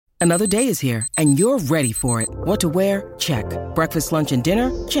Another day is here, and you're ready for it. What to wear? Check. Breakfast, lunch, and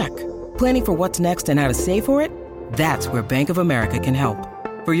dinner? Check. Planning for what's next and how to save for it? That's where Bank of America can help.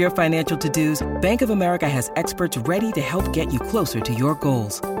 For your financial to-dos, Bank of America has experts ready to help get you closer to your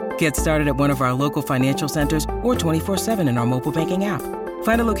goals. Get started at one of our local financial centers or 24/7 in our mobile banking app.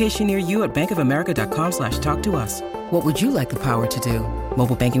 Find a location near you at bankofamerica.com/talktous. What would you like the power to do?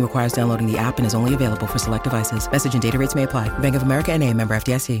 Mobile banking requires downloading the app and is only available for select devices. Message and data rates may apply. Bank of America N.A., member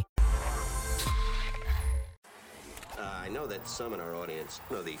FDIC. I know that some in our audience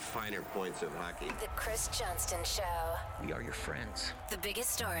know the finer points of hockey. The Chris Johnston Show. We are your friends. The biggest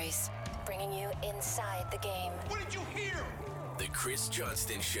stories, bringing you inside the game. What did you hear? The Chris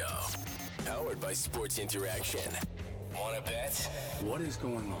Johnston Show. Powered by Sports Interaction. Wanna bet? What is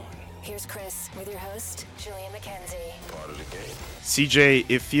going on? Here's Chris with your host, Julian McKenzie. Part of the game. CJ,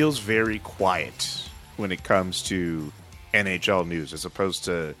 it feels very quiet when it comes to NHL news as opposed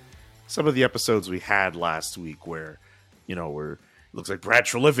to some of the episodes we had last week where, it looks like Brad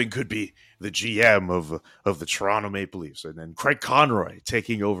Treliving could be the GM of the Toronto Maple Leafs, and then Craig Conroy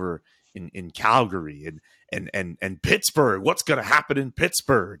taking over in Calgary and Pittsburgh. What's going to happen in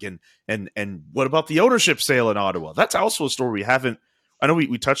Pittsburgh? And what about the ownership sale in Ottawa? That's also a story we haven't. I know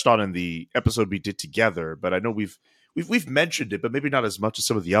we touched on in the episode we did together, but I know we've mentioned it, but maybe not as much as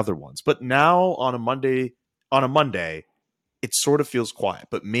some of the other ones. But now on a Monday, it sort of feels quiet.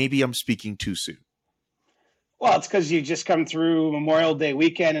 But maybe I'm speaking too soon. Well, it's because you just come through Memorial Day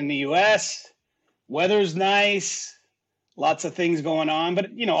weekend in the U.S. Weather's nice, lots of things going on. But,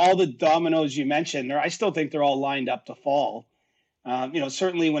 all the dominoes you mentioned, I still think they're all lined up to fall.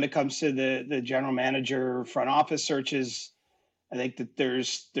 Certainly when it comes to the general manager front office searches, I think that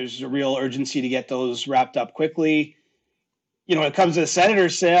there's a real urgency to get those wrapped up quickly. When it comes to the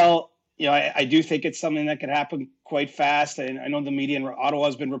Senators sale, I do think it's something that could happen quite fast. And I know the media in Ottawa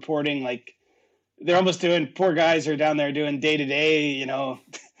has been reporting like they're almost doing, poor guys are down there doing day to day,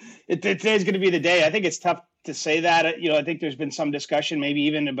 today's going to be the day. I think it's tough to say that. I think there's been some discussion, maybe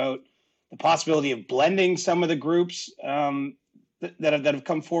even about the possibility of blending some of the groups that have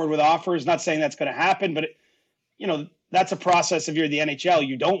come forward with offers. Not saying that's going to happen, but that's a process. If you're the NHL,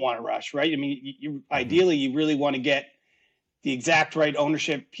 you don't want to rush, right? I mean, ideally, you really want to get the exact right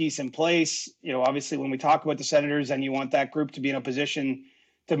ownership piece in place. Obviously, when we talk about the Senators, and you want that group to be in a position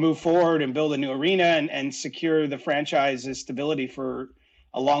to move forward and build a new arena and secure the franchise's stability for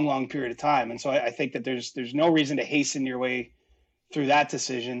a long, long period of time. And so I think that there's no reason to hasten your way through that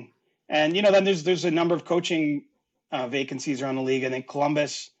decision. And, then there's a number of coaching vacancies around the league. I think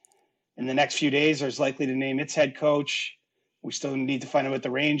Columbus in the next few days is likely to name its head coach. We still need to find out about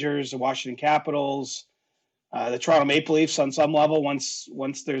the Rangers, the Washington Capitals, the Toronto Maple Leafs on some level once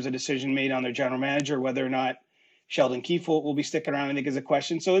there's a decision made on their general manager, whether or not Sheldon Keefe will be sticking around, I think is a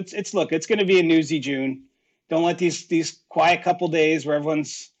question. So it's going to be a newsy June. Don't let these quiet couple days where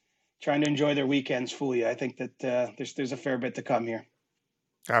everyone's trying to enjoy their weekends fool you. I think that there's a fair bit to come here.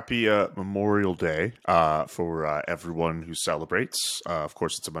 Happy Memorial Day for everyone who celebrates. Of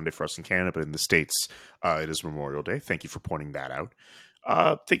course, it's a Monday for us in Canada, but in the States, it is Memorial Day. Thank you for pointing that out.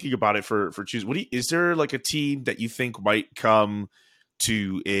 Thinking about it for Tuesday, is there like a team that you think might come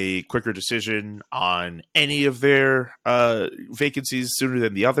to a quicker decision on any of their vacancies sooner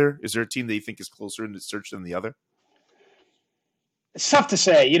than the other? Is there a team that you think is closer in the search than the other? It's tough to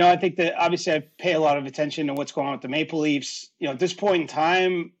say. I think that obviously I pay a lot of attention to what's going on with the Maple Leafs. At this point in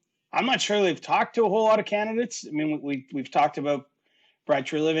time, I'm not sure they've talked to a whole lot of candidates. I mean, we've talked about Brad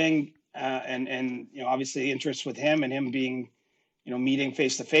Treliving and obviously interest with him and him being, meeting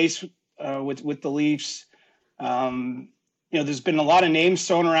face to face with the Leafs. There's been a lot of names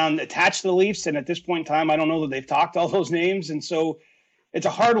thrown around attached to the Leafs, and at this point in time, I don't know that they've talked all those names, and so it's a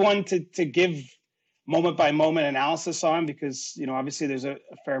hard one to give moment by moment analysis on because obviously there's a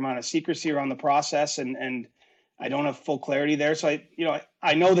fair amount of secrecy around the process, and I don't have full clarity there. So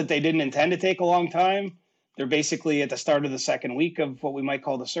I know that they didn't intend to take a long time. They're basically at the start of the second week of what we might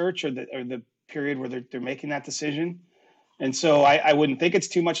call the search or the period where they're making that decision. And so I wouldn't think it's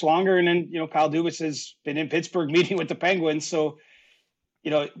too much longer. And then, Kyle Dubas has been in Pittsburgh meeting with the Penguins. So,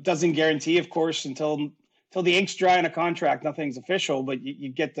 it doesn't guarantee, of course, until the ink's dry on a contract, nothing's official, but you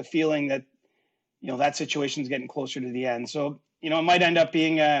get the feeling that, that situation's getting closer to the end. So, it might end up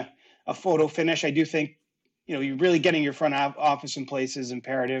being a photo finish. I do think, you're really getting your front office in place is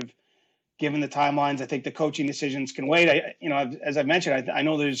imperative given the timelines. I think the coaching decisions can wait. As I mentioned, I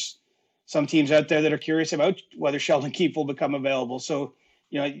know there's some teams out there that are curious about whether Sheldon Keefe will become available. So,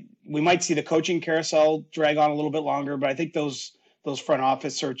 we might see the coaching carousel drag on a little bit longer, but I think those front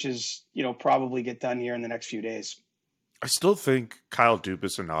office searches, probably get done here in the next few days. I still think Kyle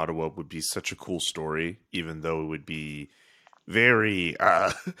Dubas in Ottawa would be such a cool story, even though it would be very.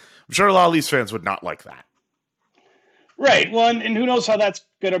 I'm sure a lot of Leafs fans would not like that. Right. Well, and who knows how that's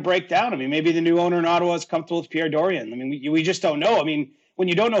going to break down? I mean, maybe the new owner in Ottawa is comfortable with Pierre Dorian. I mean, we just don't know. I mean, when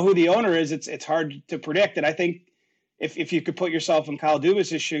you don't know who the owner is, it's hard to predict. And I think if you could put yourself in Kyle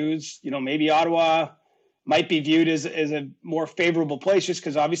Dubas' shoes, maybe Ottawa might be viewed as a more favorable place, just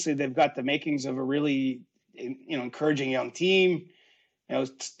because obviously they've got the makings of a really encouraging young team.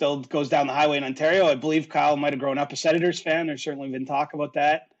 Still goes down the highway in Ontario. I believe Kyle might have grown up a Senators fan. There's certainly been talk about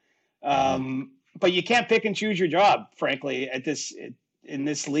that. But you can't pick and choose your job, frankly, in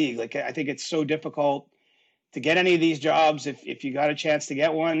this league. Like, I think it's so difficult to get any of these jobs. If you got a chance to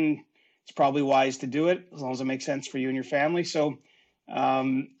get one, it's probably wise to do it as long as it makes sense for you and your family. So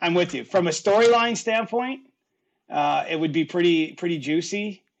I'm with you. From a storyline standpoint, it would be pretty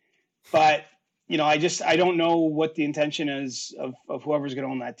juicy, but I don't know what the intention is of whoever's going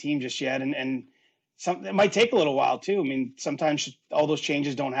to own that team just yet. And it might take a little while too. I mean, sometimes all those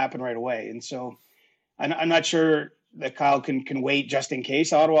changes don't happen right away. And so I'm not sure that Kyle can wait just in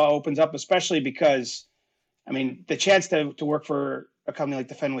case Ottawa opens up, especially because, I mean, the chance to work for a company like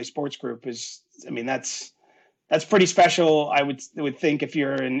the Fenway Sports Group that's pretty special. I would think if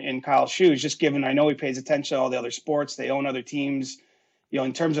you're in Kyle's shoes, just given, I know he pays attention to all the other sports, they own other teams,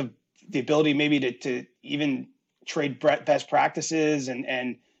 in terms of the ability maybe to even trade best practices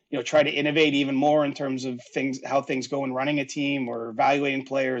and try to innovate even more in terms of how things go in running a team or evaluating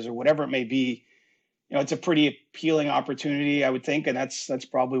players or whatever it may be. It's a pretty appealing opportunity, I would think. And that's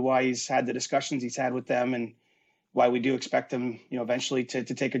probably why he's had the discussions he's had with them and why we do expect him, eventually to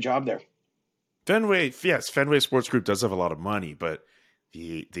take a job there. Fenway Sports Group does have a lot of money, but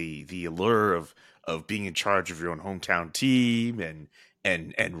the allure of being in charge of your own hometown team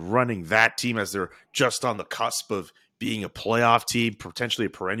and running that team as they're just on the cusp of being a playoff team, potentially a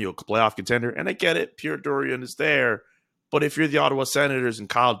perennial playoff contender. And I get it, Pierre Dorian is there. But if you're the Ottawa Senators and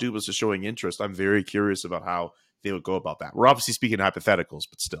Kyle Dubas is showing interest, I'm very curious about how they would go about that. We're obviously speaking hypotheticals,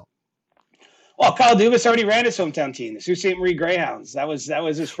 but still. Well, Kyle Dubas already ran his hometown team, the Sault Ste. Marie Greyhounds. That was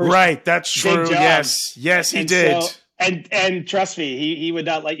his first. Right, that's true. Yes, he did. So, and trust me, he would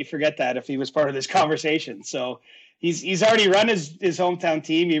not let you forget that if he was part of this conversation. So he's already run his hometown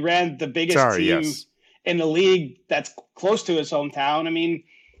team. He ran the biggest team in the league that's close to his hometown. I mean,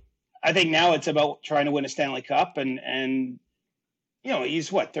 I think now it's about trying to win a Stanley Cup, and he's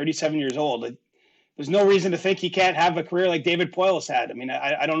 37 years old. There's no reason to think he can't have a career like David Poiles had. I mean,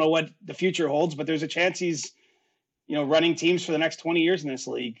 I don't know what the future holds, but there's a chance he's, running teams for the next 20 years in this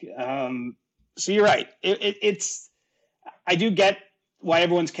league. So you're right. I do get why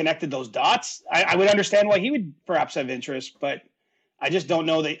everyone's connected those dots. I would understand why he would perhaps have interest, but I just don't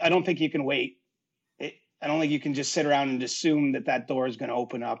know that. I don't think you can wait. I don't think you can just sit around and assume that door is going to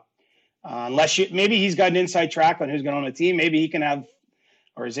open up. Unless maybe he's got an inside track on who's going to own a team. Maybe he can have,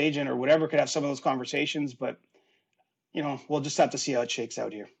 or his agent or whatever could have some of those conversations, but we'll just have to see how it shakes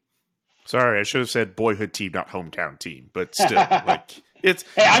out here. Sorry, I should have said boyhood team, not hometown team, but still, it's.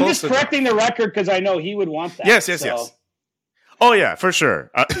 Hey, I'm just correcting the record because I know he would want that. Yes. Oh yeah, for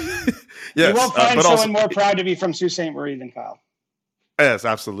sure. Yes, you won't find someone more proud to be from Sault Ste. Marie than Kyle. Yes,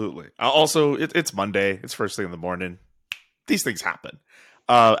 absolutely. Also, it's Monday. It's first thing in the morning. These things happen.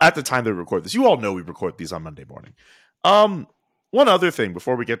 At the time that we record this, you all know we record these on Monday morning. One other thing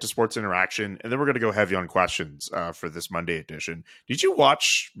before we get to sports interaction, and then we're going to go heavy on questions for this Monday edition. Did you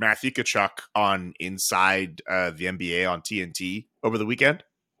watch Matthew Tkachuk on Inside the NBA on TNT over the weekend?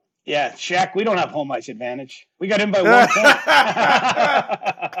 Yeah, Shaq, we don't have home ice advantage. We got in by 1 point.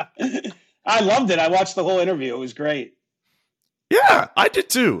 I loved it. I watched the whole interview. It was great. Yeah, I did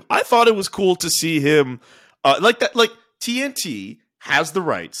too. I thought it was cool to see him like that. Like TNT has the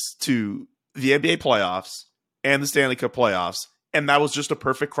rights to the NBA playoffs and the Stanley Cup playoffs, and that was just a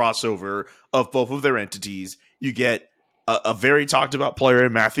perfect crossover of both of their entities. You get a very talked about player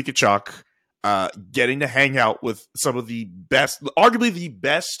in Matthew Tkachuk, getting to hang out with some of the best, arguably the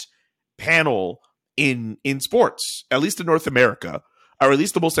best panel in sports, at least in North America, or at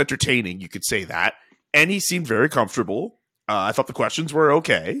least the most entertaining, you could say that. And he seemed very comfortable. I thought the questions were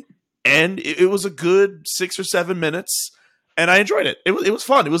okay, and it was a good 6 or 7 minutes, and I enjoyed it. It was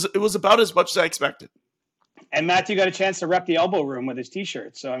fun. It was about as much as I expected. And Matthew got a chance to rep the elbow room with his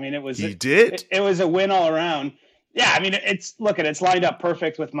T-shirt. So I mean, it was It was a win all around. Yeah, I mean, it's lined up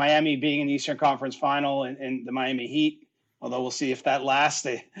perfect with Miami being in the Eastern Conference Final and the Miami Heat. Although we'll see if that lasts.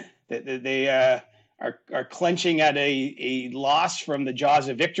 They are clenching at a loss from the jaws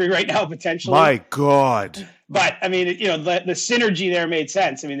of victory right now, potentially. My God. But I mean, the synergy there made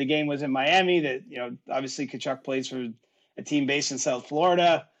sense. I mean, the game was in Miami. That obviously Tkachuk plays for a team based in South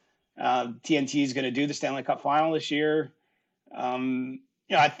Florida. TNT is going to do the Stanley Cup final this year.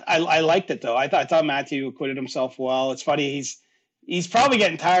 I liked it though. I thought Matthew acquitted himself well. It's funny. He's probably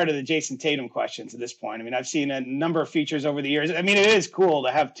getting tired of the Jason Tatum questions at this point. I mean, I've seen a number of features over the years. I mean, it is cool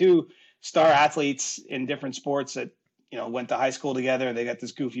to have two star athletes in different sports that, went to high school together. They got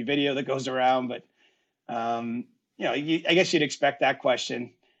this goofy video that goes around, but I guess you'd expect that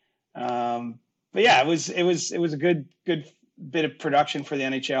question. But yeah, it was a good bit of production for the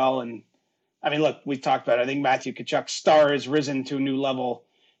NHL. And I mean, look, we've talked about it. I think Matthew Tkachuk's star has risen to a new level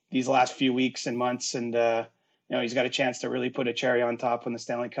these last few weeks and months. And, he's got a chance to really put a cherry on top when the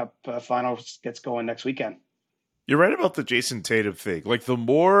Stanley Cup Finals gets going next weekend. You're right about the Jason Tatum thing. Like, the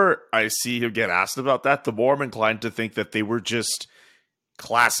more I see him get asked about that, the more I'm inclined to think that they were just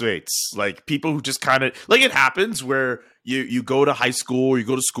classmates. Like, people who just kind of, like, it happens where you go to high school or you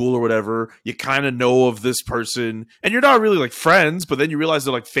go to school or whatever, you kind of know of this person and you're not really like friends, but then you realize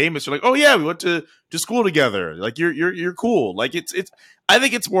they're like famous. You're like, oh yeah, we went to school together. Like, you're cool. Like, it's I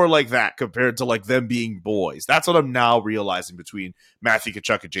think it's more like that compared to like them being boys. That's what I'm now realizing between Matthew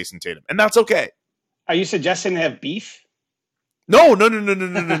Tkachuk and Jason Tatum. And that's okay. Are you suggesting they have beef? No. No. I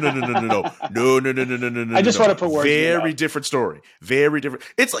just want to put words. Very different story. Very different.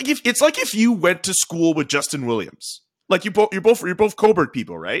 It's like if you went to school with Justin Williams. Like, you're both Coburg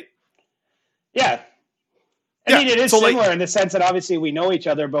people, right? Yeah. I mean, it is similar in the sense that obviously we know each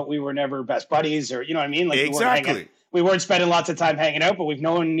other, but we were never best buddies, or you know what I mean? Like, exactly. We weren't spending lots of time hanging out, but we've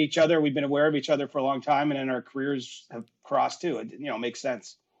known each other. We've been aware of each other for a long time, and then our careers have crossed too. It makes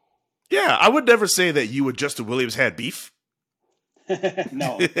sense. Yeah, I would never say that you and Justin Williams had beef.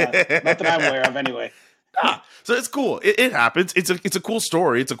 No, not that I'm aware of anyway. So it's cool. It happens. It's a cool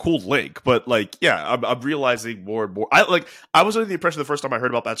story. It's a cool link. But like, yeah, I'm realizing more and more. I was under the impression the first time I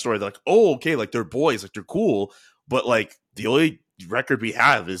heard about that story, they're like, oh, okay, like they're boys, like they're cool. But like the only record we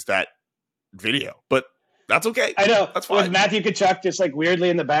have is that video. But that's okay. I know. That's fine. With Matthew Tkachuk just like weirdly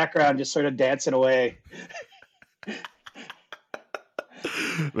in the background, just sort of dancing away.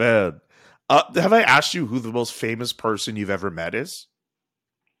 Man, have I asked you who the most famous person you've ever met is?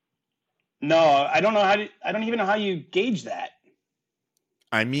 No, I don't know I don't even know how you gauge that.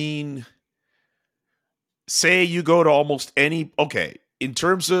 I mean, say you go to almost any, okay, in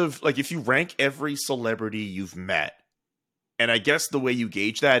terms of, like, if you rank every celebrity you've met, and I guess the way you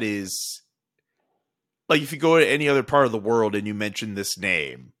gauge that is, like, if you go to any other part of the world and you mention this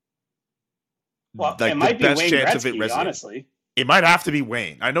name, well, like, it might the be best Wayne chance Gretzky, of it resonating. honestly. It might have to be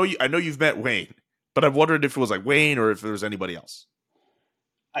Wayne. I know you've met Wayne, but I'm wondering if it was like Wayne or if there was anybody else.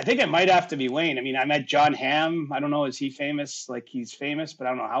 I think it might have to be Wayne. I mean, I met John Hamm. I don't know, is he famous? Like, he's famous, but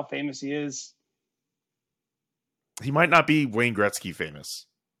I don't know how famous he is. He might not be Wayne Gretzky famous.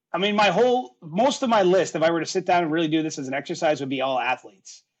 I mean, most of my list, if I were to sit down and really do this as an exercise, would be all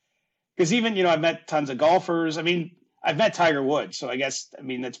athletes. Because even, I've met tons of golfers. I mean, I've met Tiger Woods, so I guess,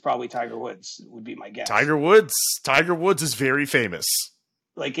 that's probably Tiger Woods would be my guess. Tiger Woods is very famous.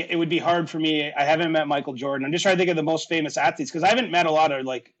 Like, it would be hard for me. I haven't met Michael Jordan. I'm just trying to think of the most famous athletes because I haven't met a lot of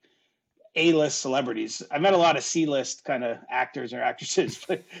like A-list celebrities. I've met a lot of C-list kind of actors or actresses,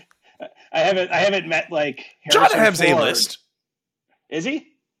 but I haven't met like John Hamm's A-list. Is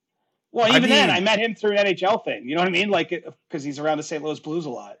he? Well, even then, I met him through an NHL thing. You know what I mean? Like, because he's around the St. Louis Blues a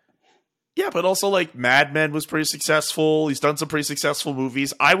lot. Yeah, but also like Mad Men was pretty successful. He's done some pretty successful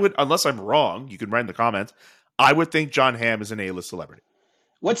movies. I would, unless I'm wrong, you can write in the comments, I would think John Hamm is an A-list celebrity.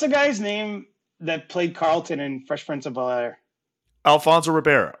 What's the guy's name that played Carlton in Fresh Prince of Bel-Air? Alfonso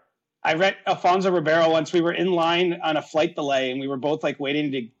Ribeiro. I read Alfonso Ribeiro once. We were in line on a flight delay, and we were both like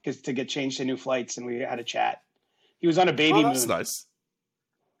waiting to get changed to new flights, and we had a chat. He was on a baby moon. That's nice.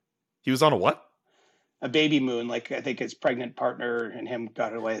 He was on a what? A baby moon. Like, I think his pregnant partner and him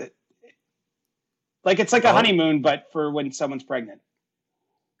got away. Like, it's like a honeymoon, but for when someone's pregnant.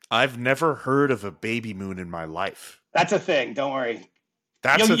 I've never heard of a baby moon in my life. That's a thing. Don't worry.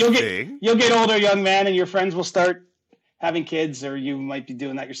 That's a thing. You'll get older, young man, and your friends will start having kids, or you might be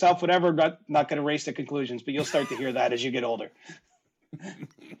doing that yourself, whatever. Not going to race to conclusions, but you'll start to hear that as you get older.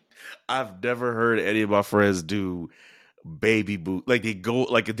 I've never heard any of my friends do baby moon. Like, they go,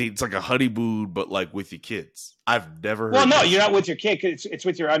 like, it's like a honeymoon, but like with your kids. I've never heard. Well, no, you're not with your kid. It's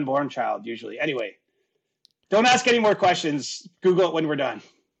with your unborn child, usually. Anyway, don't ask any more questions. Google it when we're done.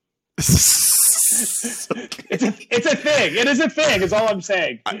 It's a thing. It is a thing, is all I'm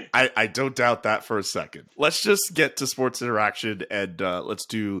saying. I don't doubt that for a second. Let's just get to sports interaction and let's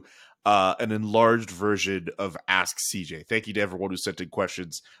do an enlarged version of Ask CJ. Thank you to everyone who sent in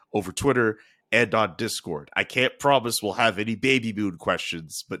questions over Twitter and on Discord. I can't promise we'll have any baby moon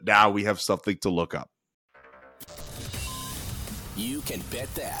questions, but now we have something to look up. You Can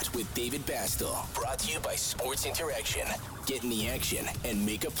Bet That with David Bastel. Brought to you by Sports Interaction. Get in the action and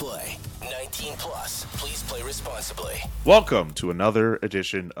make a play. 19 plus. Please play responsibly. Welcome to another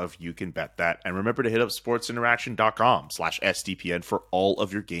edition of You Can Bet That. And remember to hit up sportsinteraction.com/SDPN for all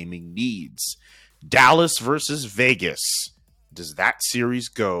of your gaming needs. Dallas versus Vegas. Does that series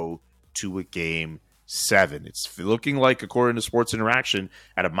go to a game 7? It's looking like, according to Sports Interaction,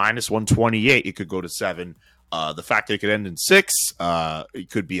 at a -128, it could go to 7. The fact that it could end in 6, it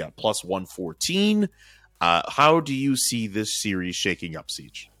could be a +114. How do you see this series shaking up,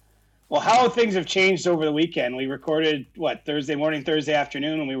 Siege? Well, how things have changed over the weekend. We recorded, Thursday morning, Thursday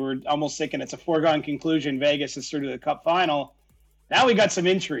afternoon, and we were almost thinking it's a foregone conclusion. Vegas is through to the Cup final. Now we got some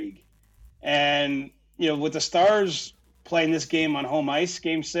intrigue. And, with the Stars playing this game on home ice,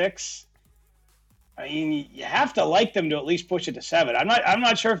 game 6, I mean, you have to like them to at least push it to 7. I'm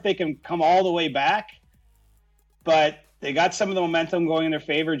not sure if they can come all the way back, but they got some of the momentum going in their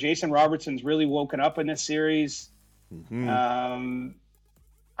favor. Jason Robertson's really woken up in this series. Mm-hmm.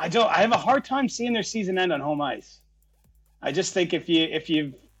 I have a hard time seeing their season end on home ice. I just think if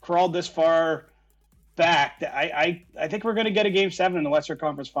you've crawled this far back, I think we're going to get a game 7 in the Western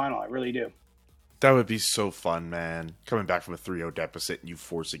Conference Final. I really do. That would be so fun, man. Coming back from a 3-0 deficit and you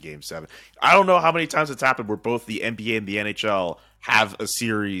force a game 7. I don't know how many times it's happened where both the NBA and the NHL have a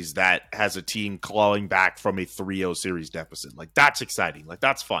series that has a team clawing back from a 3-0 series deficit. Like, that's exciting. Like,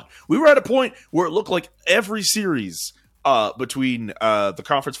 that's fun. We were at a point where it looked like every series between the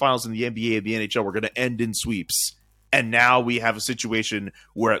conference finals in the NBA and the NHL were going to end in sweeps. And now we have a situation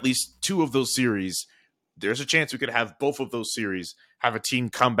where at least 2 of those series, there's a chance we could have both of those series have a team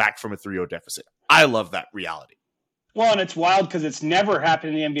come back from a 3-0 deficit. I love that reality. Well, and it's wild because it's never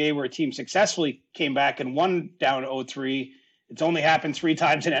happened in the NBA where a team successfully came back and won down 0-3. It's only happened 3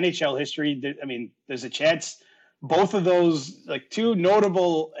 times in NHL history. I mean, there's a chance both of those, 2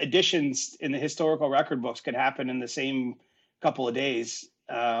 notable additions in the historical record books, could happen in the same couple of days.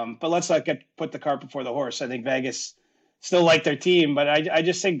 But let's not put the cart before the horse. I think Vegas still like their team, but I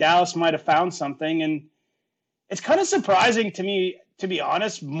just think Dallas might have found something. And it's kind of surprising to me, to be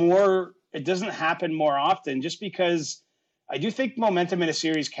honest, it doesn't happen more often, just because I do think momentum in a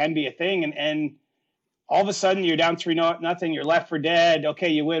series can be a thing. And all of a sudden you're down 3-0, you're left for dead. Okay,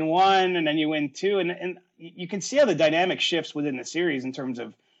 you win 1 and then you win 2. And you can see how the dynamic shifts within the series in terms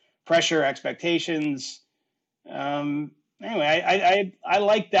of pressure, expectations. Anyway, I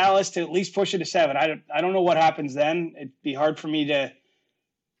like Dallas to at least push it to 7. I don't know what happens then. It'd be hard for me to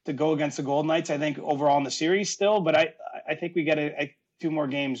go against the Golden Knights, I think, overall in the series still. But I think we get 2 more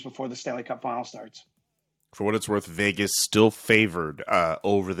games before the Stanley Cup final starts. For what it's worth, Vegas still favored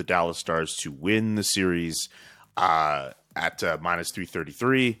over the Dallas Stars to win the series at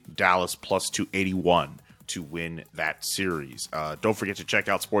 -333. Dallas +281 to win that series. Don't forget to check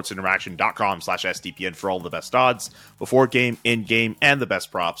out sportsinteraction.com/SDPN for all the best odds before game, in game, and the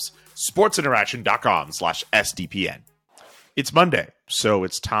best props. sportsinteraction.com/SDPN. It's Monday, so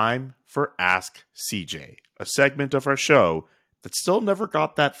it's time for Ask CJ, a segment of our show that still never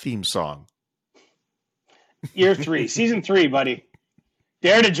got that theme song. Year 3, season 3, buddy.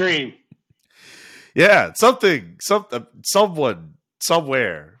 Dare to dream. Yeah, someone,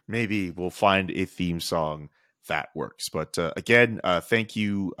 somewhere, maybe we'll find a theme song that works. But again, thank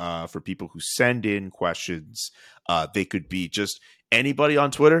you for people who send in questions. They could be just anybody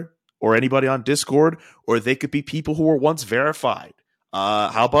on Twitter or anybody on Discord, or they could be people who were once verified.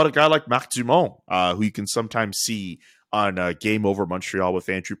 How about a guy like Marc Dumont, who you can sometimes see on Game Over Montreal with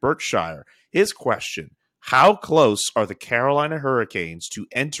Andrew Berkshire? His question: how close are the Carolina Hurricanes to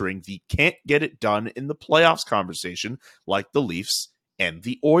entering the can't get it done in the playoffs conversation like the Leafs and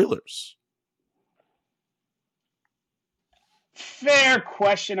the Oilers? Fair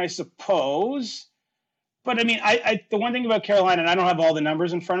question, I suppose. But I mean, the one thing about Carolina, and I don't have all the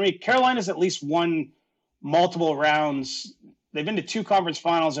numbers in front of me, Carolina's at least won multiple rounds. They've been to 2 conference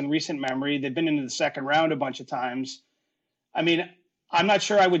finals in recent memory. They've been into the second round a bunch of times. I mean, I'm not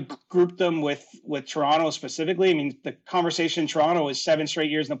sure I would group them with Toronto specifically. I mean, the conversation in Toronto is 7 straight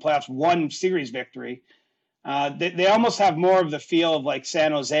years in the playoffs, 1 series victory. They almost have more of the feel of like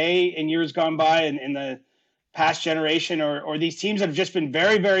San Jose in years gone by in the past generation, or these teams that have just been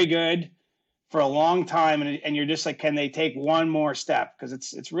very, very good for a long time. And you're just like, can they take one more step? Because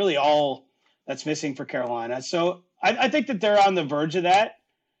it's really all that's missing for Carolina. So I think that they're on the verge of that.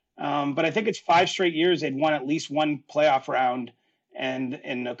 But I think it's 5 straight years they'd won at least 1 playoff round. And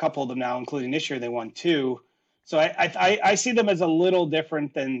in a couple of them now, including this year, they won 2. So I see them as a little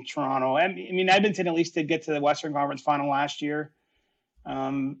different than Toronto. I mean, Edmonton at least did get to the Western Conference Final last year.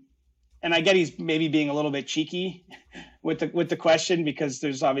 and I get he's maybe being a little bit cheeky with the question because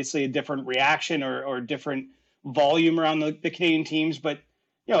there's obviously a different reaction or different volume around the Canadian teams. But,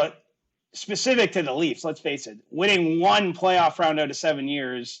 specific to the Leafs, let's face it, winning one playoff round out of 7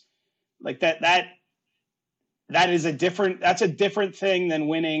 years, like that's a different thing than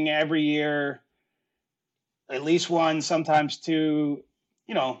winning every year, at least one, sometimes two.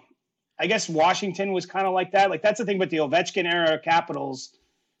 I guess Washington was kind of like that. Like, that's the thing about the Ovechkin era Capitals.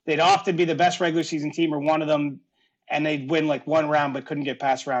 They'd often be the best regular season team or one of them, and they'd win like one round but couldn't get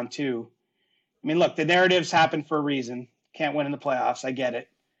past round two. I mean, look, the narratives happen for a reason. Can't win in the playoffs. I get it.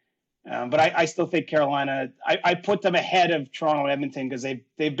 But I still think Carolina, I put them ahead of Toronto and Edmonton because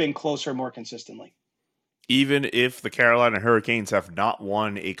they've been closer more consistently. Even if the Carolina Hurricanes have not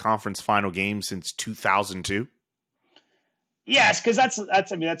won a conference final game since 2002? Yes, because that's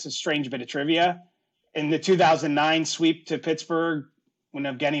a strange bit of trivia. In the 2009 sweep to Pittsburgh, when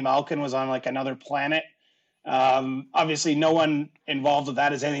Evgeny Malkin was on like another planet, obviously no one involved with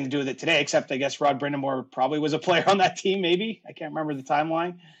that has anything to do with it today, except I guess Rod Brind'Amour probably was a player on that team. Maybe I can't remember the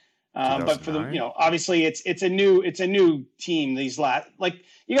timeline. But for the obviously it's a new team. These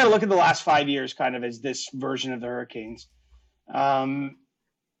you got to look at the last 5 years kind of as this version of the Hurricanes.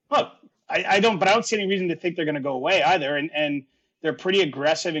 Look. I don't see any reason to think they're going to go away either. And they're pretty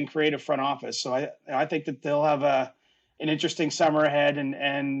aggressive and creative front office. So I think that they'll have an interesting summer ahead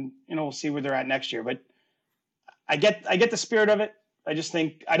and we'll see where they're at next year. But I get the spirit of it. I just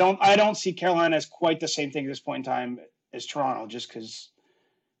think I don't see Carolina as quite the same thing at this point in time as Toronto, just because,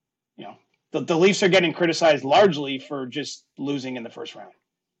 the Leafs are getting criticized largely for just losing in the first round.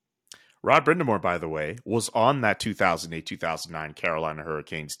 Rod Brind'Amour, by the way, was on that 2008-2009 Carolina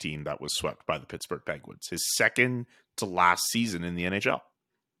Hurricanes team that was swept by the Pittsburgh Penguins. His second to last season in the NHL.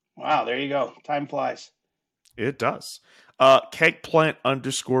 Wow, there you go. Time flies. It does. Kegplant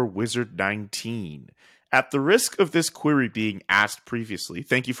 _Wizard 19. At the risk of this query being asked previously,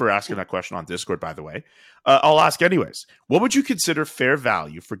 thank you for asking that question on Discord, by the way. I'll ask anyways. What would you consider fair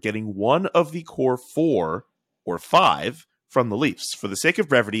value for getting one of the core 4 or 5 from the Leafs? For the sake of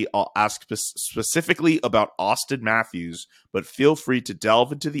brevity, I'll ask specifically about Auston Matthews, but feel free to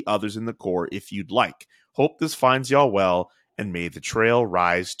delve into the others in the core if you'd like. Hope this finds y'all well, and may the trail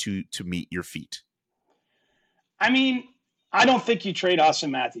rise to meet your feet. I mean, I don't think you trade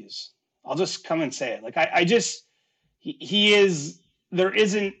Auston Matthews. I'll just come and say it. Like, there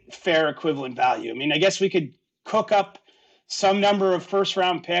isn't fair equivalent value. I mean, I guess we could cook up some number of first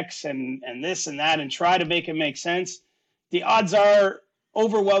round picks and this and that and try to make it make sense. The odds are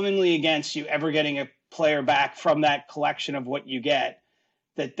overwhelmingly against you ever getting a player back from that collection of what you get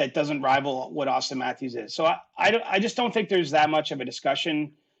that doesn't rival what Auston Matthews is. So I just don't think there's that much of a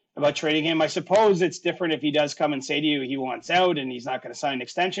discussion about trading him. I suppose it's different if he does come and say to you he wants out and he's not going to sign an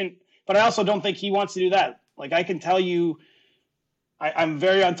extension. But I also don't think he wants to do that. Like, I can tell you, I'm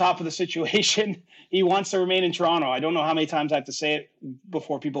very on top of the situation. He wants to remain in Toronto. I don't know how many times I have to say it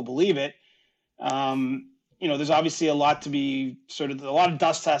before people believe it. There's obviously a lot of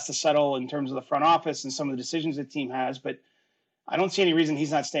dust has to settle in terms of the front office and some of the decisions the team has, but I don't see any reason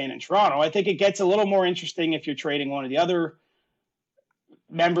he's not staying in Toronto. I think it gets a little more interesting if you're trading one of the other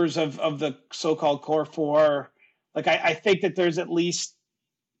members of the so-called core 4. Like, I think that there's at least,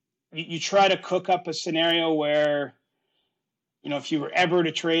 you try to cook up a scenario where, if you were ever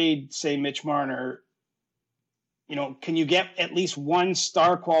to trade, say, Mitch Marner, can you get at least one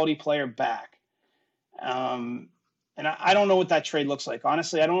star quality player back? And I don't know what that trade looks like.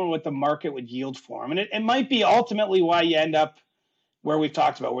 Honestly, I don't know what the market would yield for him. And it might be ultimately why you end up where we've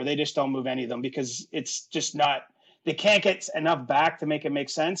talked about, where they just don't move any of them because it's just not, they can't get enough back to make it make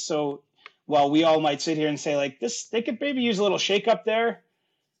sense. So while we all might sit here and say like this, they could maybe use a little shake up there.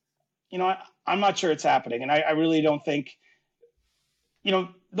 I'm not sure it's happening. And I really don't think,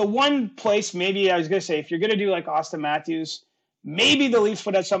 the one place maybe I was going to say, if you're going to do like Auston Matthews, maybe the Leafs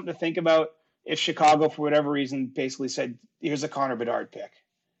would have something to think about if Chicago, for whatever reason, basically said, here's a Connor Bedard pick.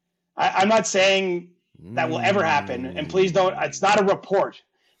 I'm not saying that will ever happen. And please don't, it's not a report.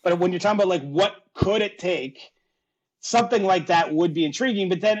 But when you're talking about like what could it take, something like that would be intriguing.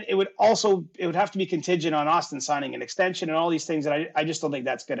 But then it would have to be contingent on Auston signing an extension and all these things. And I just don't think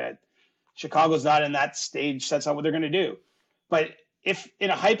that's going to, Chicago's not in that stage. That's not what they're going to do. But if in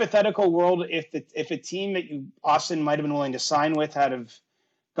a hypothetical world, if a team that Auston might have been willing to sign with had have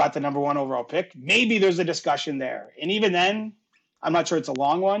got the number 1 overall pick, maybe there's a discussion there. And even then, I'm not sure it's a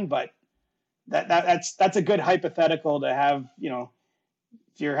long one, but that's a good hypothetical to have,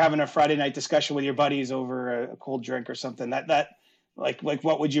 if you're having a Friday night discussion with your buddies over a cold drink or something, that like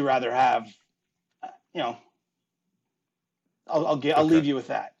what would you rather have? I'll leave you with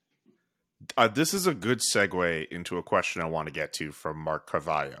that. This is a good segue into a question I want to get to from Mark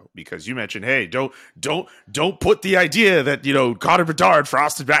Carvalho, because you mentioned, hey, don't put the idea that, Connor Bedard for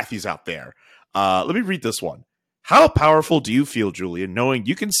Auston Matthews out there. Let me read this one. How powerful do you feel, Julian, knowing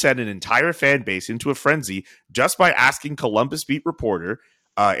you can send an entire fan base into a frenzy just by asking Columbus beat reporter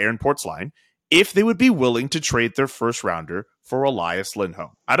Aaron Portzline if they would be willing to trade their first rounder for Elias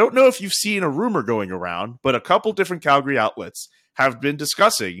Lindholm? I don't know if you've seen a rumor going around, but a couple different Calgary outlets have been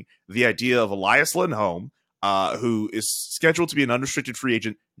discussing the idea of Elias Lindholm, who is scheduled to be an unrestricted free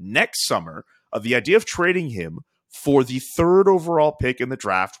agent next summer, of the idea of trading him for the third overall pick in the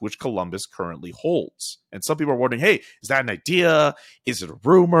draft, which Columbus currently holds. And some people are wondering, hey, is that an idea? Is it a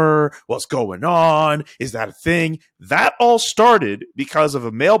rumor? What's going on? Is that a thing? That all started because of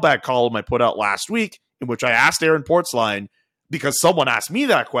a mailbag column I put out last week in which I asked Aaron Portzline, because someone asked me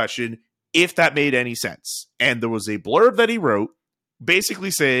that question, if that made any sense. And there was a blurb that he wrote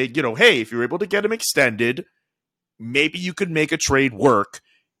basically saying, hey, if you're able to get him extended, maybe you could make a trade work,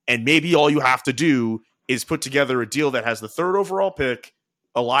 and maybe all you have to do is put together a deal that has the third overall pick,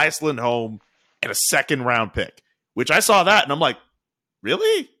 Elias Lindholm, and a second round pick. Which I saw that and I'm like,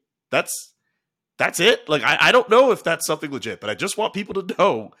 really? That's it? Like, I don't know if that's something legit, but I just want people to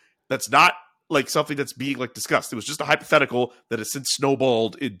know that's not like something that's being like discussed. It was just a hypothetical that has since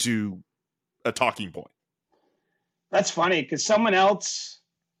snowballed into a talking point. That's funny because someone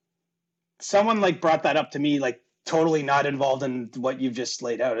like brought that up to me, like totally not involved in what you've just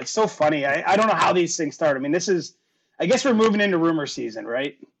laid out. It's so funny. I don't know how these things start. I mean, I guess we're moving into rumor season,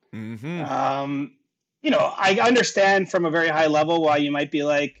 right? Mm-hmm. I understand from a very high level why you might be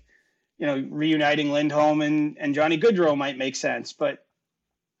like, reuniting Lindholm and Johnny Gaudreau might make sense, but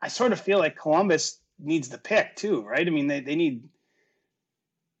I sort of feel like Columbus needs the pick too, right? I mean, they need.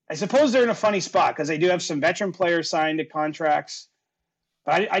 I suppose they're in a funny spot because they do have some veteran players signed to contracts,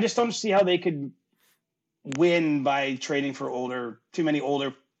 but I just don't see how they could win by trading for too many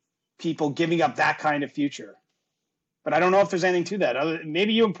older people, giving up that kind of future. But I don't know if there's anything to that.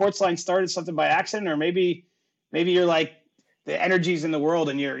 Maybe you and Portzline started something by accident, or maybe you're like the energies in the world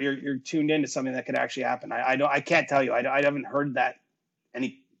and you're tuned into something that could actually happen. I can't tell you. I haven't heard that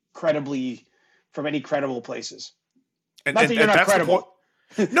from any credible places. Not that you're not credible.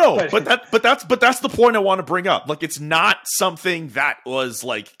 No, but that's the point I want to bring up. Like, it's not something that was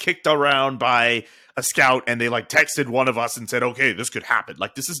like kicked around by a scout and they like texted one of us and said, okay, this could happen.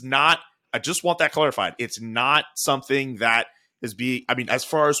 Like, this is not, I just want that clarified. It's not something that is as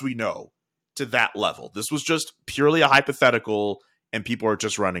far as we know, to that level. This was just purely a hypothetical and people are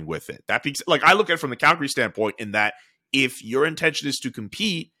just running with it. That being, like, I look at it from the Calgary standpoint in that if your intention is to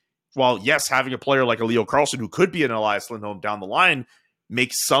compete, while yes, having a player like a Leo Carlsson who could be an Elias Lindholm down the line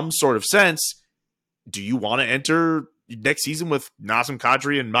makes some sort of sense. Do you want to enter next season with Nazem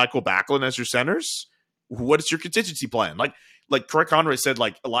Kadri and Michael Backlund as your centers? What is your contingency plan? Like Craig Conroy said,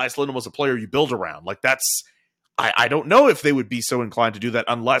 like, Elias Lindholm was a player you build around. Like, that's, I don't know if they would be so inclined to do that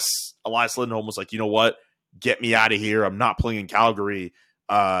unless Elias Lindholm was like, you know what, get me out of here. I'm not playing in Calgary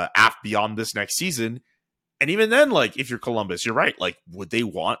beyond this next season. And even then, like, if you're Columbus, you're right. Like, would they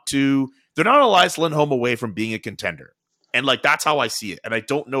want to? They're not Elias Lindholm away from being a contender. And, like, that's how I see it. And I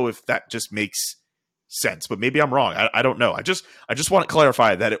don't know if that just makes sense, but maybe I'm wrong. I don't know. I just want to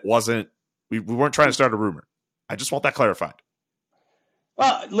clarify that it wasn't, we weren't trying to start a rumor. I just want that clarified.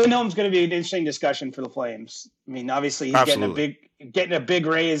 Well, Lindholm's going to be an interesting discussion for the Flames. I mean, obviously he's getting a big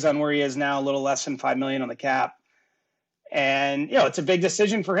raise on where he is now, a little less than $5 million on the cap. And, it's a big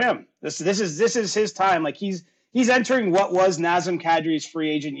decision for him. This is his time. Like, he's entering what was Nazem Kadri's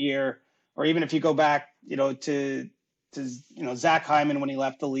free agent year, or even if you go back, to Zach Hyman when he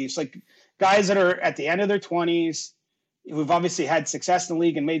left the Leafs, like guys that are at the end of their 20s, who've obviously had success in the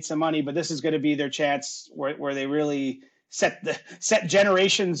league and made some money, but this is going to be their chance where they really set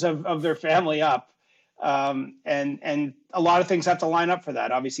generations of their family up. And a lot of things have to line up for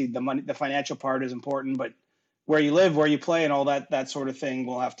that. Obviously the money, the financial part is important, but where you live, where you play, and all that sort of thing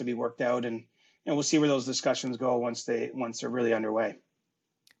will have to be worked out. And we'll see where those discussions go once they're really underway.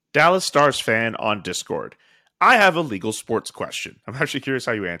 Dallas Stars fan on Discord. I have a legal sports question. I'm actually curious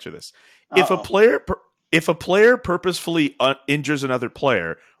how you answer this. If a player purposefully injures another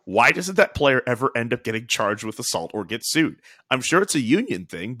player, why doesn't that player ever end up getting charged with assault or get sued? I'm sure it's a union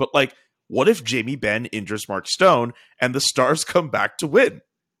thing, but like, what if Jamie Benn injures Mark Stone and the Stars come back to win?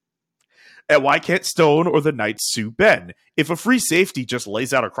 And why can't Stone or the Knights sue Benn? If a free safety just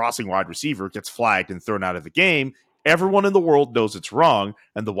lays out a crossing wide receiver, gets flagged and thrown out of the game, everyone in the world knows it's wrong,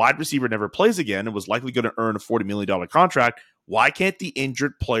 and the wide receiver never plays again and was likely going to earn a $40 million contract. Why can't the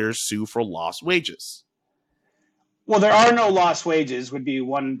injured players sue for lost wages? Well, there are no lost wages would be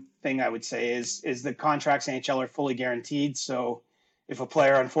one thing I would say is the contracts in NHL are fully guaranteed. So if a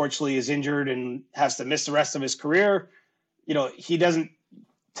player unfortunately is injured and has to miss the rest of his career, he doesn't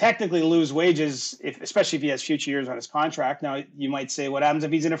technically lose wages, especially if he has future years on his contract. Now, you might say, what happens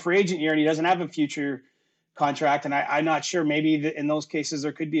if he's in a free agent year and he doesn't have a future contract? And I'm not sure. Maybe in those cases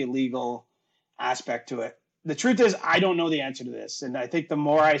there could be a legal aspect to it. The truth is, I don't know the answer to this. And I think the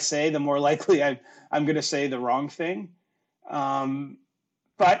more I say, the more likely I'm going to say the wrong thing. But,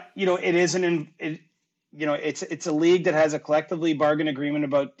 it is it's a league that has a collectively bargain agreement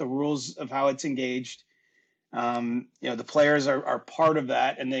about the rules of how it's engaged. The players are part of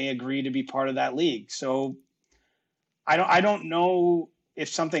that and they agree to be part of that league. So I don't know if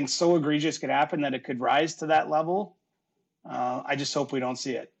something so egregious could happen that it could rise to that level. I just hope we don't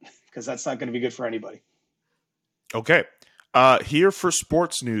see it because that's not going to be good for anybody. Okay. Here for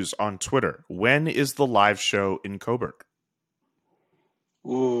sports news on Twitter. When is the live show in Coburg?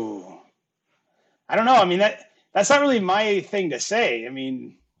 Ooh, I don't know. I mean, that's not really my thing to say. I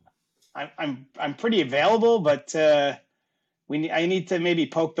mean, I'm pretty available, but I need to maybe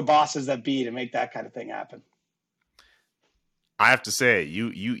poke the bosses that be to make that kind of thing happen. I have to say,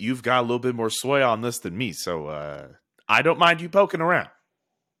 you've got a little bit more sway on this than me, so I don't mind you poking around.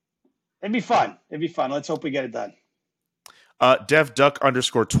 It'd be fun. Let's hope we get it done.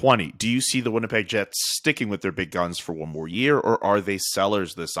 DevDuck_20. Do you see the Winnipeg Jets sticking with their big guns for one more year, or are they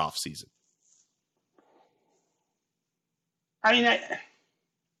sellers this offseason? I mean,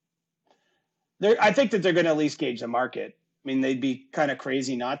 I think that they're going to at least gauge the market. I mean, they'd be kind of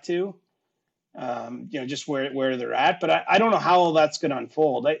crazy not to, just where they're at. But I don't know how all that's going to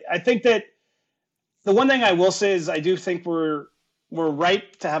unfold. I think that the one thing I will say is I do think we're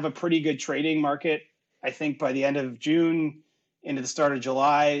ripe to have a pretty good trading market. I think by the end of June into the start of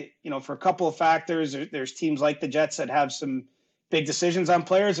July, for a couple of factors, there's teams like the Jets that have some big decisions on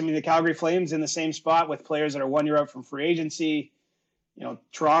players. I mean, the Calgary Flames in the same spot with players that are 1 year out from free agency.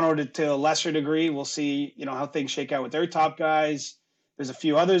 Toronto to a lesser degree. We'll see, how things shake out with their top guys. There's a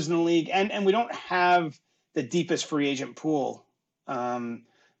few others in the league. And we don't have the deepest free agent pool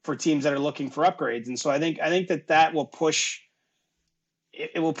for teams that are looking for upgrades. And so I think that will push –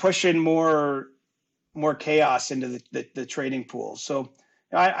 it will push in more chaos into the trading pool. So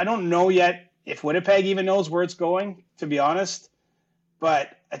I don't know yet if Winnipeg even knows where it's going, to be honest. But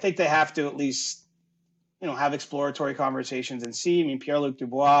I think they have to at least – have exploratory conversations and see. I mean, Pierre-Luc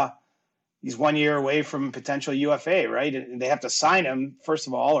Dubois, he's 1 year away from potential UFA, right? And they have to sign him, first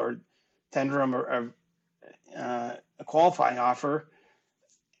of all, or tender him a qualifying offer.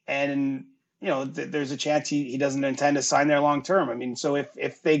 And, there's a chance he doesn't intend to sign there long term. I mean, so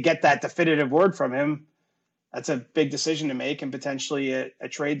if they get that definitive word from him, that's a big decision to make and potentially a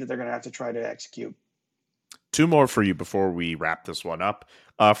trade that they're going to have to try to execute. Two more for you before we wrap this one up.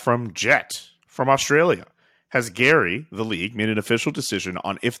 From Jet. From Australia, has Gary, the league, made an official decision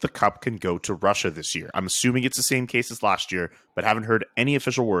on if the Cup can go to Russia this year? I'm assuming it's the same case as last year, but haven't heard any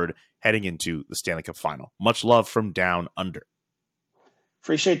official word heading into the Stanley Cup final. Much love from Down Under.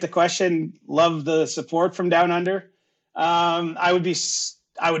 Appreciate the question. Love the support from Down Under. I would be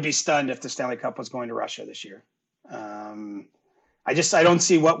stunned if the Stanley Cup was going to Russia this year. I don't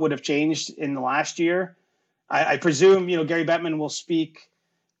see what would have changed in the last year. I presume, Gary Bettman will speak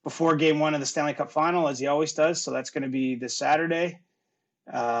before game one of the Stanley Cup final, as he always does. So that's going to be this Saturday.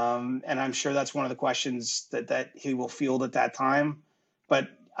 And I'm sure that's one of the questions that he will field at that time. But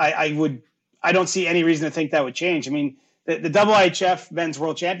I don't see any reason to think that would change. I mean, the IIHF Men's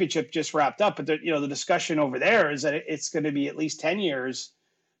World Championship just wrapped up, but the discussion over there is that it's going to be at least 10 years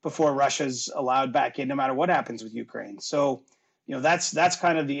before Russia's allowed back in, no matter what happens with Ukraine. So, that's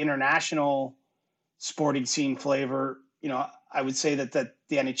kind of the international sporting scene flavor. I would say that the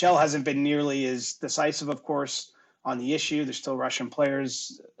NHL hasn't been nearly as decisive, of course, on the issue. There's still Russian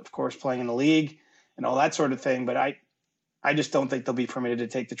players, of course, playing in the league and all that sort of thing. But I just don't think they'll be permitted to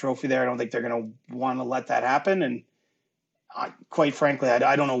take the trophy there. I don't think they're going to want to let that happen. And quite frankly,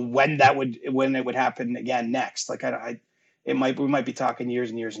 I don't know when it would happen again next. Like we might be talking years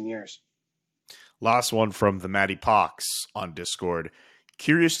and years and years. Last one from the Matty Pox on Discord.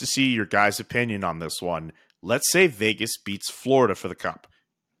 Curious to see your guys' opinion on this one. Let's say Vegas beats Florida for the Cup.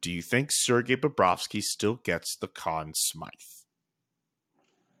 Do you think Sergei Bobrovsky still gets the Conn Smythe?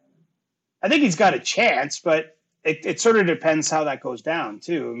 I think he's got a chance, but it sort of depends how that goes down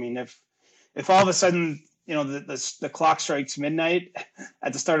too. I mean, if all of a sudden, the clock strikes midnight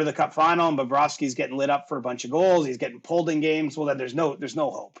at the start of the Cup final and Bobrovsky's getting lit up for a bunch of goals, he's getting pulled in games, well, then there's no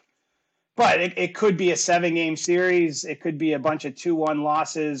hope. But it could be a 7-game series. It could be a bunch of 2-1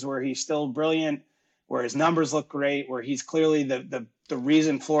 losses where he's still brilliant, where his numbers look great, where he's clearly the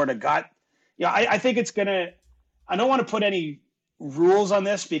reason Florida got. I think it's gonna. I don't want to put any rules on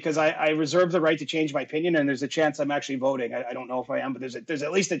this because I reserve the right to change my opinion, and there's a chance I'm actually voting. I don't know if I am, but there's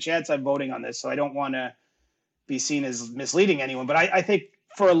at least a chance I'm voting on this, so I don't want to be seen as misleading anyone. But I think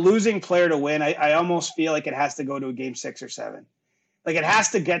for a losing player to win, I almost feel like it has to go to a game 6 or 7. Like it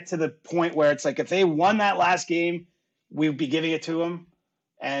has to get to the point where it's like if they won that last game, we'd be giving it to them,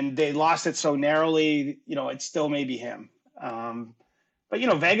 and they lost it so narrowly, it still may be him. But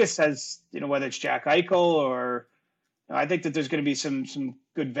Vegas says, whether it's Jack Eichel or I think that there's going to be some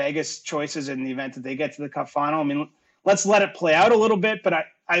good Vegas choices in the event that they get to the Cup final. I mean, let's let it play out a little bit, but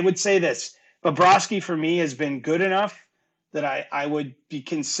I would say this. Bobrovsky, for me, has been good enough that I would be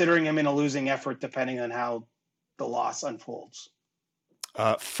considering him in a losing effort depending on how the loss unfolds.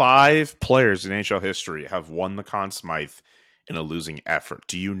 5 players in NHL history have won the Conn Smythe in a losing effort.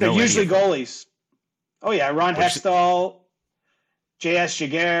 Do you know? They're usually goalies. Oh, yeah. Ron Hextall, J.S.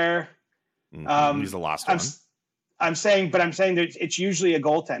 Jaguar. He's the last one. I'm saying that it's usually a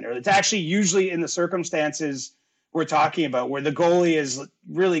goaltender. It's actually usually in the circumstances we're talking about where the goalie has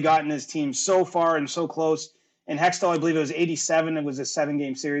really gotten his team so far and so close. And Hextall, I believe it was 87. It was a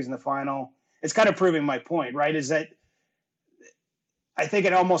 7-game series in the final. It's kind of proving my point, right? Is that I think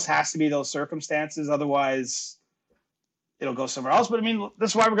it almost has to be those circumstances. Otherwise, it'll go somewhere else. But I mean,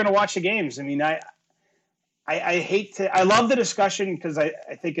 that's why we're going to watch the games. I mean, I love the discussion because I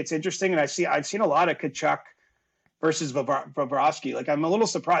think it's interesting. And I've seen a lot of Tkachuk versus Bobrovsky. Like, I'm a little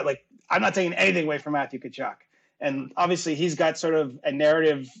surprised. Like, I'm not taking anything away from Matthew Tkachuk. And obviously he's got sort of a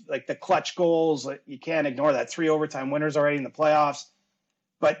narrative, like the clutch goals. Like, you can't ignore that. 3 overtime winners already in the playoffs.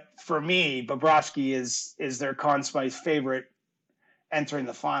 But for me, Bobrovsky is their Conn Smythe favorite entering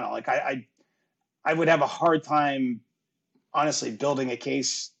the final. Like I would have a hard time, honestly, building a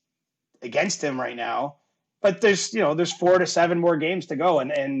case against him right now. But there's 4 to 7 more games to go,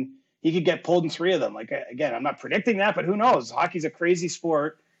 and he could get pulled in 3 of them. Like, again, I'm not predicting that, but who knows? Hockey's a crazy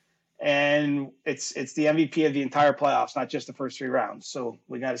sport, and it's the MVP of the entire playoffs, not just the first 3 rounds. So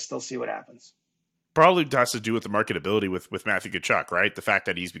we got to still see what happens. Probably has to do with the marketability with Matthew Tkachuk, right? The fact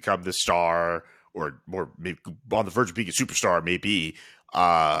that he's become the star or maybe on the verge of being a superstar, maybe.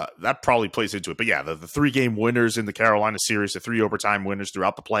 That probably plays into it. But yeah, the 3-game winners in the Carolina series, the 3 overtime winners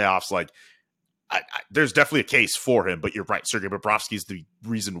throughout the playoffs, like, there's definitely a case for him, but you're right. Sergei Bobrovsky is the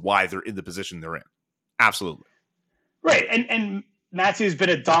reason why they're in the position they're in. Absolutely. Right. And Matthew's been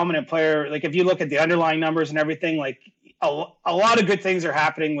a dominant player. Like, if you look at the underlying numbers and everything, like a lot of good things are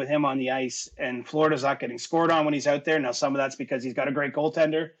happening with him on the ice, and Florida's not getting scored on when he's out there. Now, some of that's because he's got a great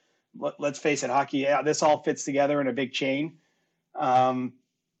goaltender. Let's face it, hockey, this all fits together in a big chain. But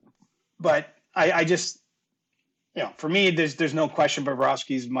I just, for me, there's no question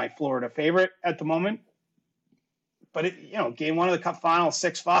Bobrovsky's my Florida favorite at the moment. But game 1 of the Cup final,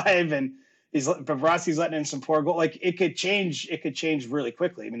 6-5, and Bobrovsky's letting in some poor goal. Like, it could change really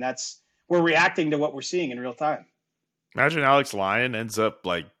quickly. I mean, we're reacting to what we're seeing in real time. Imagine Alex Lyon ends up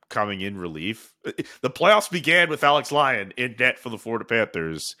like coming in relief. The playoffs began with Alex Lyon in net for the Florida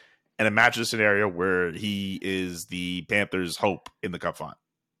Panthers, and imagine a scenario where he is the Panthers' hope in the Cup final.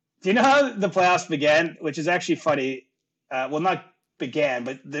 Do you know how the playoffs began? Which is actually funny. Well, not began,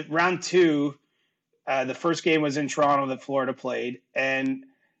 but the round 2, the first game was in Toronto that Florida played, and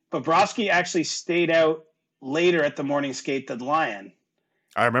Bobrovsky actually stayed out later at the morning skate than Lyon.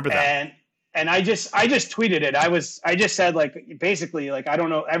 I remember that. And I just tweeted it. I just said, like, basically, like, I don't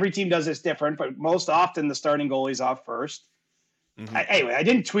know. Every team does this different, but most often the starting goalie's off first. Mm-hmm. Anyway, I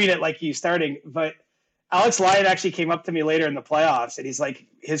didn't tweet it like he's starting, but Alex Lyon actually came up to me later in the playoffs, and he's like,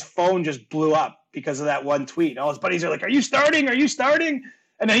 his phone just blew up because of that one tweet. All his buddies are like, "Are you starting? Are you starting?"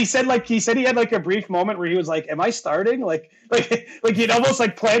 And then he said he had like a brief moment where he was like, "Am I starting?" Like he'd almost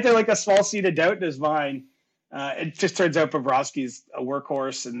like planted like a small seed of doubt in his mind. It just turns out Bobrovsky's a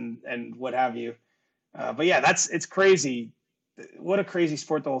workhorse and what have you. But yeah, it's crazy. What a crazy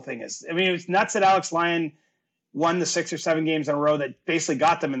sport the whole thing is. I mean, it was nuts that Alex Lyon won the 6 or 7 games in a row that basically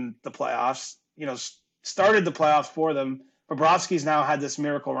got them in the playoffs, started the playoffs for them. Bobrovsky's now had this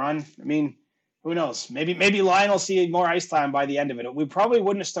miracle run. I mean, who knows? Maybe Lyon will see more ice time by the end of it. We probably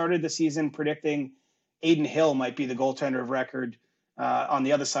wouldn't have started the season predicting Aiden Hill might be the goaltender of record on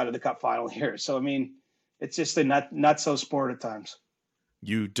the other side of the Cup final here. So, I mean, it's just a not so sport at times.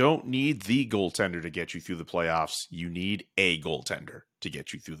 You don't need the goaltender to get you through the playoffs. You need a goaltender to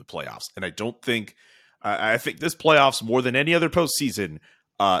get you through the playoffs. And I don't think I think this playoffs more than any other postseason,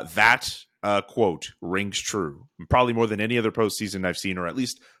 that quote rings true. Probably more than any other postseason I've seen, or at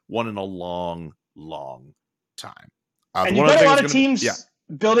least one in a long, long time. And you've got a lot of teams. Yeah.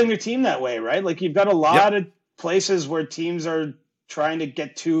 building your team that way, right? Like you've got a lot of places where teams are trying to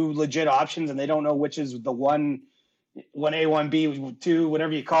get two legit options and they don't know which is the one A, 1B, 2,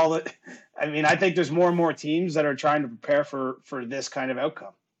 whatever you call it. I mean, I think there's more and more teams that are trying to prepare for this kind of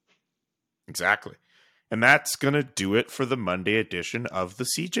outcome. Exactly. And that's going to do it for the Monday edition of the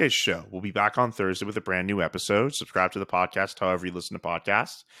CJ Show. We'll be back on Thursday with a brand new episode. Subscribe to the podcast however you listen to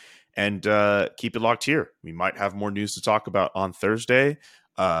podcasts. And keep it locked here. We might have more news to talk about on Thursday.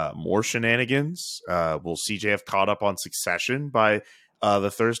 More shenanigans. Will CJ have caught up on Succession by the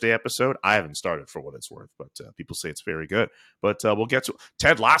Thursday episode? I haven't started for what it's worth, but people say it's very good. But we'll get to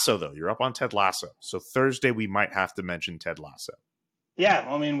Ted Lasso, though. You're up on Ted Lasso. So Thursday, we might have to mention Ted Lasso. Yeah,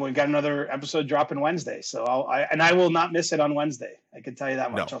 I mean, we got another episode dropping Wednesday, so I will not miss it on Wednesday. I can tell you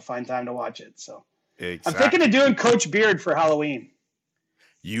that much. No. I'll find time to watch it. So exactly. I'm thinking of doing Coach Beard for Halloween.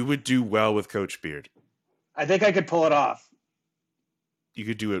 You would do well with Coach Beard. I think I could pull it off. You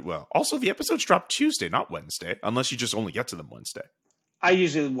could do it well. Also, the episodes drop Tuesday, not Wednesday, unless you just only get to them Wednesday. I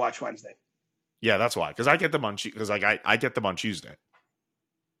usually watch Wednesday. Yeah, that's why. Because I get them on I get them on Tuesday.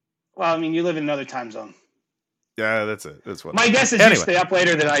 Well, I mean, you live in another time zone. Yeah, that's it. That's what. My guess is you stay up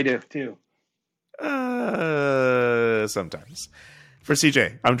later than I do too. Sometimes. For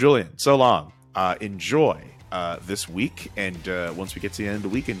CJ, I'm Julian. So long. Enjoy this week, and once we get to the end of the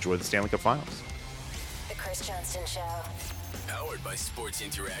week, enjoy the Stanley Cup Finals. The Chris Johnston Show. Powered by Sports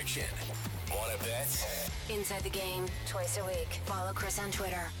Interaction. Want to bet? Inside the Game, twice a week. Follow Chris on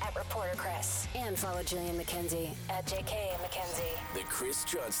Twitter @ReporterChris. And follow Julian McKenzie @JKMcKenzie. The Chris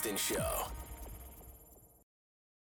Johnston Show.